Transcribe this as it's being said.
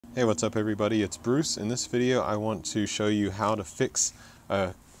Hey, what's up everybody? It's Bruce. In this video I want to show you how to fix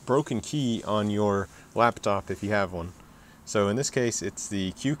a broken key on your laptop if you have one. So in this case it's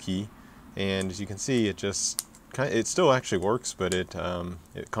the Q key, and as you can see it still actually works, but it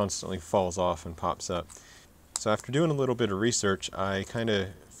constantly falls off and pops up. So after doing a little bit of research, I kind of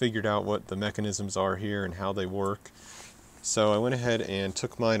figured out what the mechanisms are here and how they work. So I went ahead and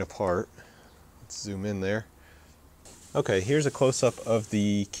took mine apart. Let's zoom in there. Okay, here's a close-up of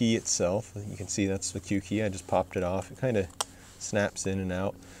the key itself. You can see that's the Q key. I just popped it off. It kind of snaps in and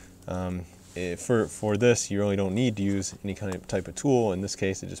out. For this, you really don't need to use any kind of type of tool. In this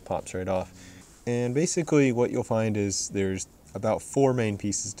case, it just pops right off. And basically what you'll find is there's about 4 main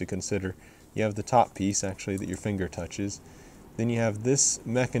pieces to consider. You have the top piece, actually, that your finger touches. Then you have this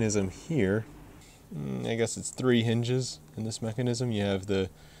mechanism here. I guess it's 3 hinges in this mechanism. You have the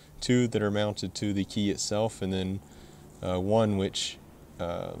 2 that are mounted to the key itself, and then one which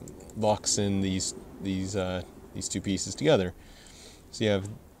locks in these 2 pieces together. So you have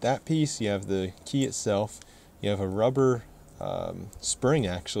that piece, you have the key itself, you have a rubber spring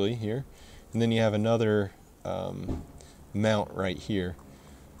actually here, and then you have another mount right here.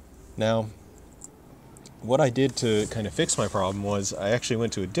 Now, what I did to kind of fix my problem was I actually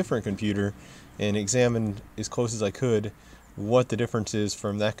went to a different computer and examined as close as I could what the difference is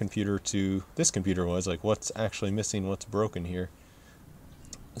from that computer to this computer was, like what's actually missing, what's broken here.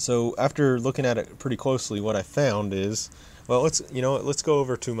 So after looking at it pretty closely, what I found is, well, let's go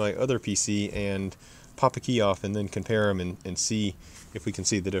over to my other PC and pop a key off and then compare them and see if we can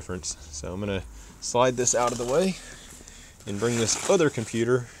see the difference. So I'm gonna slide this out of the way and bring this other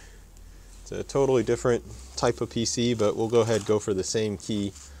computer. It's a totally different type of PC, but we'll go ahead and go for the same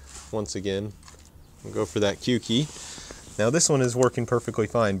key once again. We'll go for that Q key. Now this one is working perfectly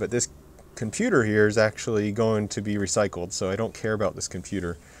fine, but this computer here is actually going to be recycled, so I don't care about this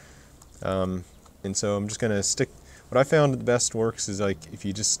computer. And so I'm just going to stick, what I found the best works is like if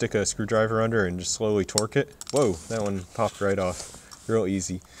you just stick a screwdriver under and just slowly torque it. Whoa, that one popped right off, real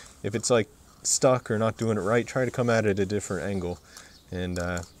easy. If it's like stuck or not doing it right, try to come at it at a different angle. And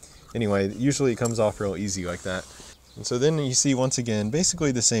anyway, usually it comes off real easy like that. And so then you see once again,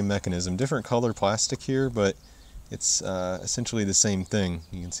 basically the same mechanism, different color plastic here, but it's essentially the same thing.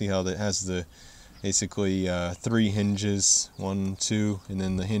 You can see how that has the basically 3 hinges, 1, 2, and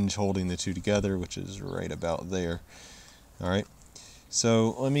then the hinge holding the 2 together, which is right about there. Alright,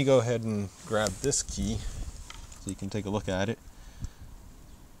 so let me go ahead and grab this key so you can take a look at it.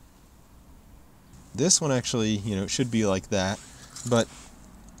 This one actually, it should be like that, but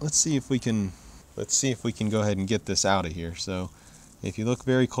let's see if we can go ahead and get this out of here. So if you look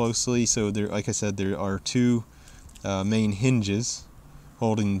very closely, so there, like I said, there are 2 main hinges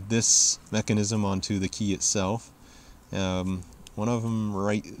holding this mechanism onto the key itself. One of them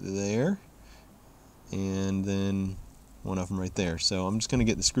right there, and then one of them right there. So I'm just going to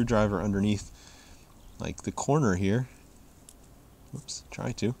get the screwdriver underneath like the corner here. Oops,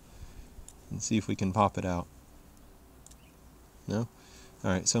 try to, and see if we can pop it out. No?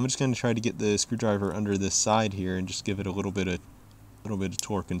 Alright, so I'm just going to try to get the screwdriver under this side here and just give it a little bit of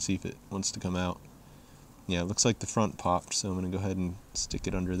torque and see if it wants to come out. Yeah, it looks like the front popped, so I'm going to go ahead and stick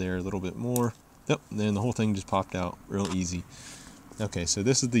it under there a little bit more. Yep, and then the whole thing just popped out real easy. Okay, so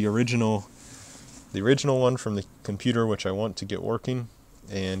this is the original one from the computer, which I want to get working,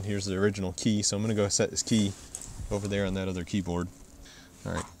 and here's the original key. So I'm going to go set this key over there on that other keyboard.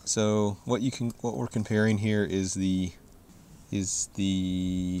 All right, so what we're comparing here is the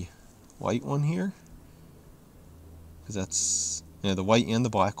white one here, because that's the white and the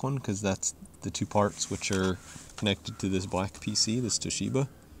black one, because that's the 2 parts which are connected to this black PC, this Toshiba.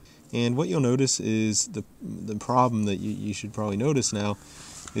 And what you'll notice is the problem that you should probably notice now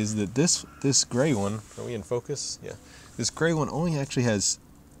is that this gray one, are we in focus? Yeah. This gray one only actually has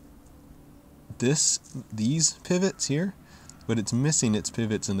these pivots here, but it's missing its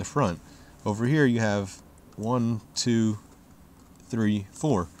pivots in the front. Over here you have 1, 2, 3,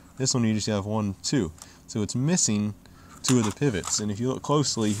 4. This one you just have 1, 2. So it's missing 2 of the pivots, and if you look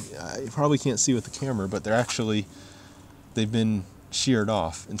closely, you probably can't see with the camera, but they've been sheared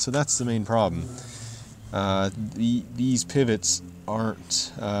off, and so that's the main problem. These pivots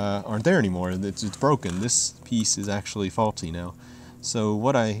aren't there anymore. It's broken. This piece is actually faulty now. So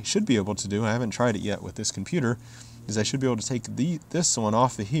what I should be able to do, I haven't tried it yet with this computer, is I should be able to take this one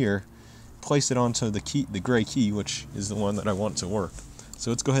off of here, place it onto the gray key, which is the one that I want to work. So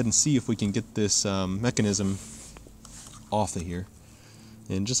let's go ahead and see if we can get this mechanism off of here.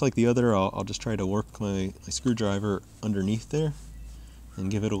 And just like the other, I'll just try to work my screwdriver underneath there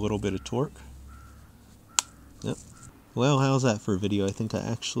and give it a little bit of torque. Yep. Well, how's that for a video? I think I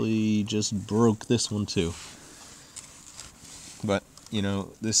actually just broke this one too. But, you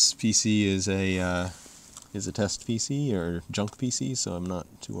know, this PC is a test PC or junk PC, so I'm not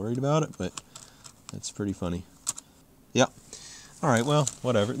too worried about it, but that's pretty funny. Yep. Alright, well,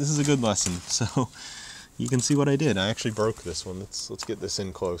 whatever. This is a good lesson, so you can see what I did. I actually broke this one. Let's get this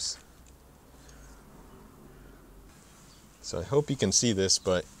in close. So I hope you can see this,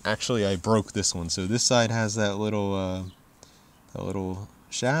 but actually I broke this one. So this side has that little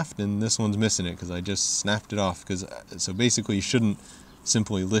shaft, and this one's missing it because I just snapped it off. So basically you shouldn't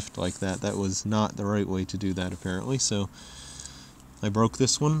simply lift like that. That was not the right way to do that apparently. So I broke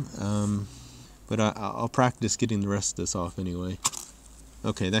this one, but I'll practice getting the rest of this off anyway.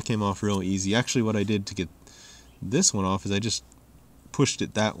 Okay, that came off real easy. Actually what I did to get this one off is I just pushed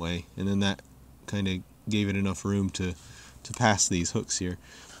it that way, and then that kind of gave it enough room to pass these hooks here.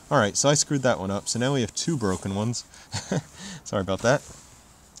 Alright, so I screwed that one up, so now we have two broken ones. Sorry about that.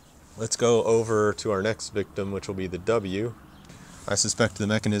 Let's go over to our next victim, which will be the W. I suspect the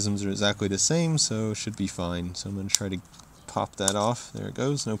mechanisms are exactly the same, so it should be fine. So I'm going to try to pop that off. There it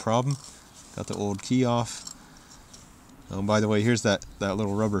goes, no problem. Got the old key off. Oh, by the way, here's that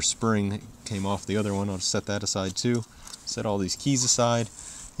little rubber spring that came off the other one. I'll just set that aside too. Set all these keys aside.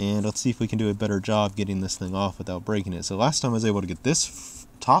 And let's see if we can do a better job getting this thing off without breaking it. So last time I was able to get this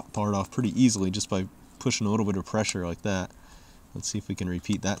top part off pretty easily just by pushing a little bit of pressure like that. Let's see if we can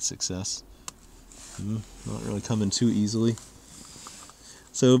repeat that success. Not really coming too easily.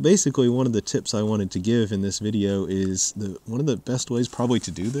 So basically one of the tips I wanted to give in this video is one of the best ways probably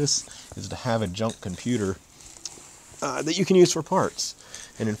to do this is to have a junk computer that you can use for parts.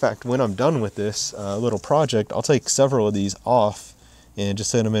 And in fact, when I'm done with this little project, I'll take several of these off and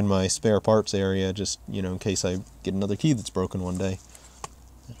just set them in my spare parts area, just, you know, in case I get another key that's broken one day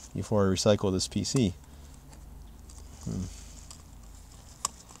before I recycle this PC.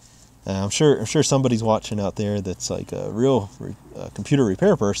 I'm sure somebody's watching out there that's like a real computer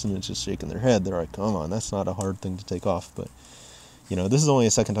repair person that's just shaking their head. They're like, come on, that's not a hard thing to take off. But, you know, this is only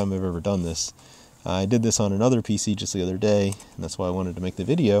the second time I've ever done this. I did this on another PC just the other day, and that's why I wanted to make the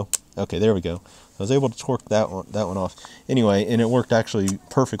video. Okay, there we go. I was able to torque that one off. Anyway, and it worked actually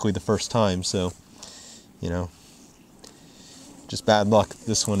perfectly the first time, so, you know, just bad luck.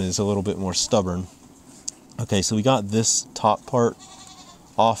 This one is a little bit more stubborn. Okay, so we got this top part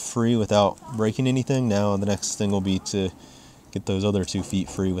off free without breaking anything. Now the next thing will be to get those other 2 feet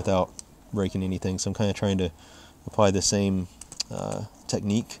free without breaking anything. So I'm kind of trying to apply the same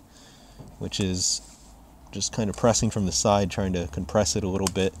technique, which is just kind of pressing from the side, trying to compress it a little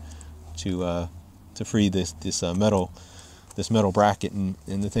bit to free this metal bracket. And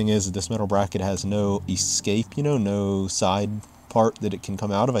the thing is, this metal bracket has no escape, you know, no side part that it can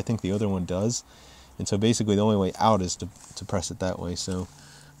come out of. I think the other one does. And so basically the only way out is to press it that way. So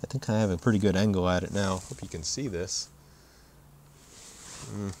I think I have a pretty good angle at it now. Hope you can see this.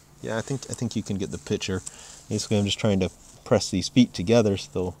 Yeah, I think you can get the picture. Basically, I'm just trying to press these feet together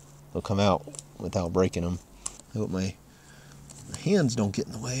so they'll come out without breaking them. I hope my hands don't get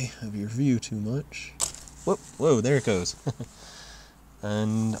in the way of your view too much. Whoa, there it goes.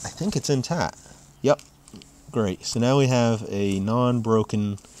 And I think it's intact. Yep, great. So now we have a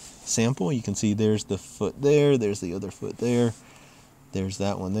non-broken sample. You can see there's the foot there, there's the other foot there, there's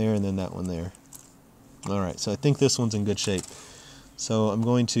that one there, and then that one there. Alright, so I think this one's in good shape. So I'm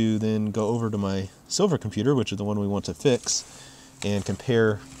going to then go over to my silver computer, which is the one we want to fix, and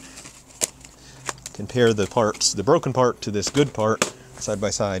compare the parts, the broken part to this good part, side by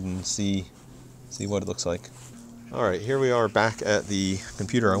side, and see what it looks like. Alright, here we are back at the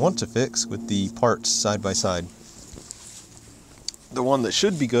computer I want to fix with the parts side by side. The one that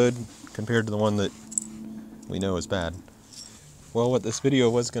should be good compared to the one that we know is bad. Well, what this video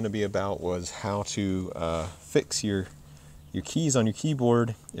was going to be about was how to fix your keys on your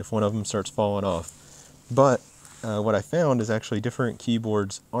keyboard if one of them starts falling off. But what I found is actually different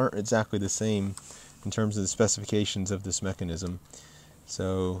keyboards aren't exactly the same in terms of the specifications of this mechanism.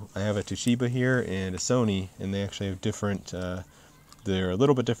 So I have a Toshiba here and a Sony, and they actually have different, they're a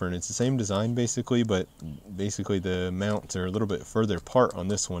little bit different. It's the same design basically, but basically the mounts are a little bit further apart on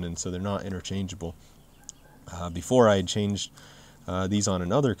this one, and so they're not interchangeable. Before I had changed these on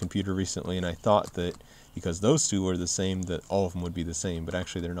another computer recently, and I thought that because those two were the same that all of them would be the same, but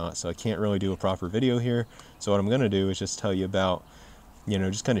actually they're not. So I can't really do a proper video here. So what I'm going to do is just tell you about, you know,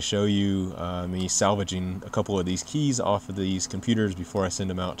 just kind of show you me salvaging a couple of these keys off of these computers before I send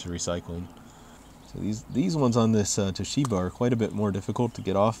them out to recycling. So these ones on this Toshiba are quite a bit more difficult to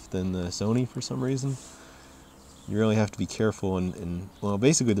get off than the Sony for some reason. you really have to be careful. And well,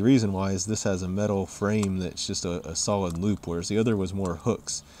 basically the reason why is this has a metal frame that's just a solid loop, whereas the other was more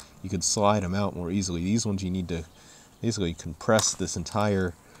hooks. You could slide them out more easily. These ones you need to basically compress this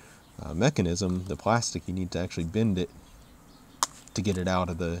entire mechanism. The plastic, you need to actually bend it to get it out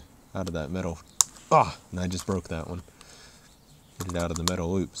of that metal. And I just broke that one. Get it out of the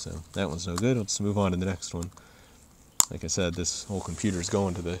metal loop. So that one's no good. Let's move on to the next one. Like I said, this whole computer is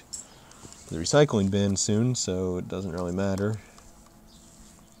going to the recycling bin soon, so it doesn't really matter.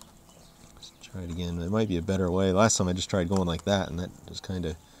 Let's try it again. There might be a better way. Last time I just tried going like that, and that just kind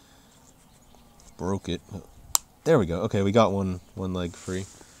of broke it. There we go. Okay, we got one leg free.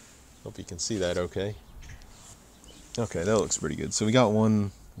 Hope you can see that okay. Okay, that looks pretty good. So we got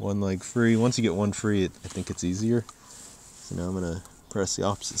one leg free. Once you get one free, I think it's easier. So now I'm going to press the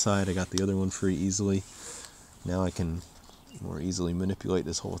opposite side. I got the other one free easily. Now I can more easily manipulate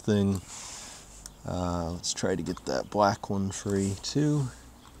this whole thing. Let's try to get that black one free too.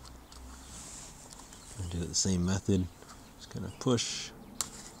 Do it the same method. Just kind of push.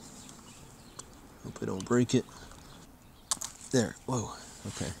 Hope I don't break it. There. Whoa.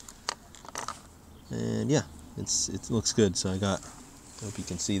 Okay. And yeah, it looks good. So I hope you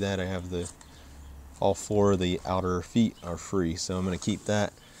can see that. I have all 4 of the outer feet are free. So I'm going to keep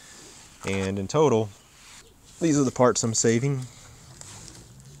that. And in total, these are the parts I'm saving.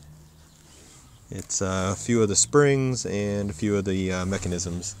 It's a few of the springs and a few of the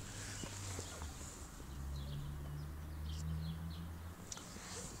mechanisms.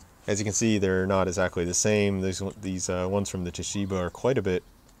 As you can see, they're not exactly the same. These ones from the Toshiba are quite a bit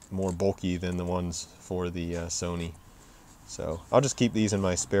more bulky than the ones for the Sony. So I'll just keep these in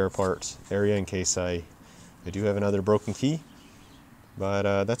my spare parts area in case I do have another broken key.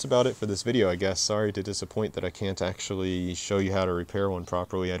 But that's about it for this video, I guess. Sorry to disappoint that I can't actually show you how to repair one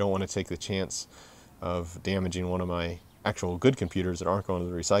properly. I don't want to take the chance of damaging one of my actual good computers that aren't going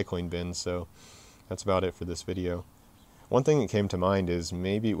to the recycling bin, so that's about it for this video. One thing that came to mind is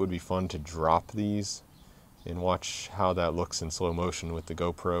maybe it would be fun to drop these and watch how that looks in slow motion with the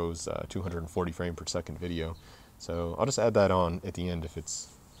GoPro's 240 frame per second video. So I'll just add that on at the end if it's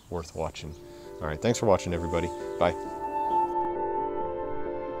worth watching. Alright, thanks for watching everybody. Bye.